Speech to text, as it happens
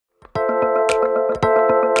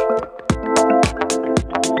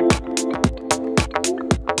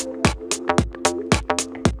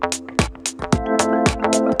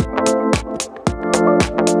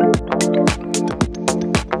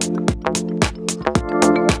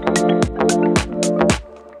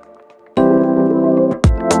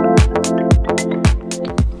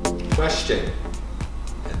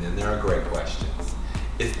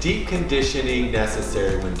conditioning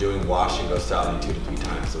necessary when doing wash and go styling 2 to 3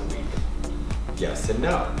 times a week? Yes and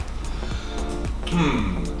no.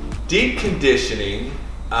 Deep conditioning,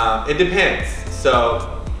 it depends.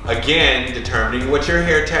 So again, determining what your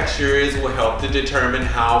hair texture is will help to determine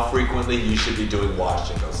how frequently you should be doing wash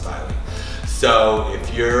and go styling. So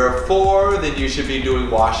if you're a 4, then you should be doing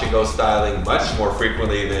wash and go styling much more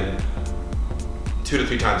frequently than 2 to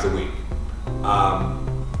 3 times a week.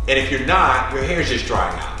 And if you're not, your hair is just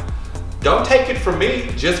drying out. Don't take it from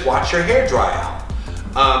me, just watch your hair dry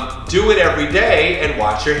out. Do it every day and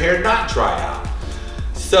watch your hair not dry out.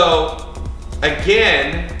 So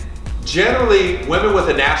again, generally women with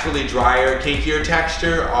a naturally drier, kinkier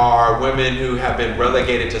texture are women who have been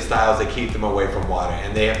relegated to styles that keep them away from water,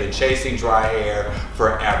 and they have been chasing dry hair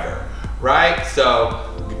forever, right?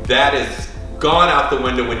 So that is gone out the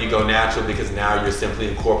window when you go natural, because now you're simply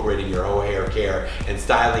incorporating your whole hair care and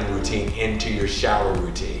styling routine into your shower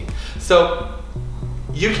routine. So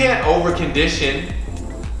you can't over condition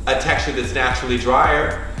a texture that's naturally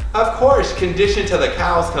drier. Of course, condition till the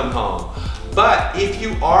cows come home. But if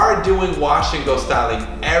you are doing wash and go styling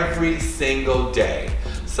every single day,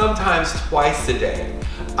 sometimes twice a day,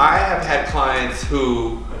 I have had clients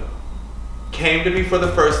who came to me for the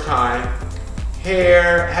first time,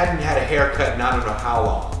 hadn't had a haircut in I don't know how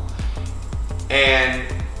long. And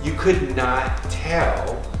you could not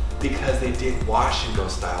tell because they did wash and go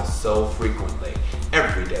style so frequently,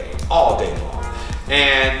 every day, all day long.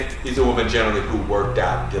 And these are women generally who worked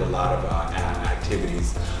out and did a lot of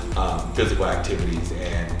activities, physical activities,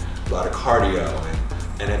 and a lot of cardio,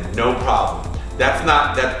 and had no problem. That's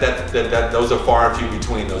not, those are far and few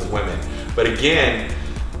between, those women. But again,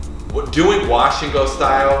 doing wash and go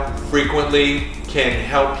style frequently can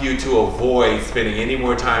help you to avoid spending any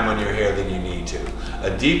more time on your hair than you need to.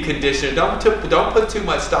 A deep conditioner, don't put too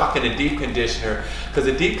much stock in a deep conditioner, because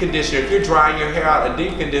a deep conditioner, if you're drying your hair out, a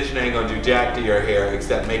deep conditioner ain't gonna do jack to your hair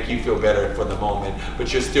except make you feel better for the moment,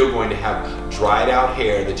 but you're still going to have dried out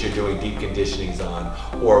hair that you're doing deep conditionings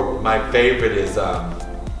on. Or my favorite is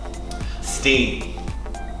steam.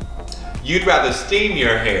 You'd rather steam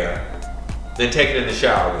your hair than take it in the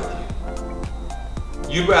shower with you.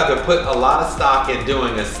 You'd rather put a lot of stock in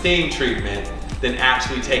doing a steam treatment than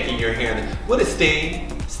actually taking your hair. What is steam?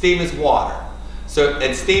 Steam is water.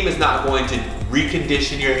 And steam is not going to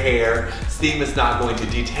recondition your hair. Steam is not going to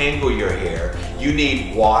detangle your hair. You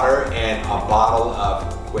need water and a bottle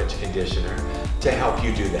of which conditioner to help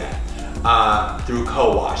you do that through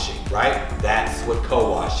co-washing, right? That's what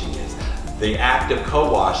co-washing is. The act of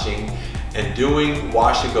co-washing and doing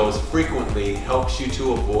wash and goes frequently helps you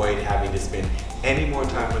to avoid having to spend any more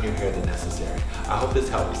time on your hair than necessary. I hope this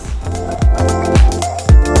helps.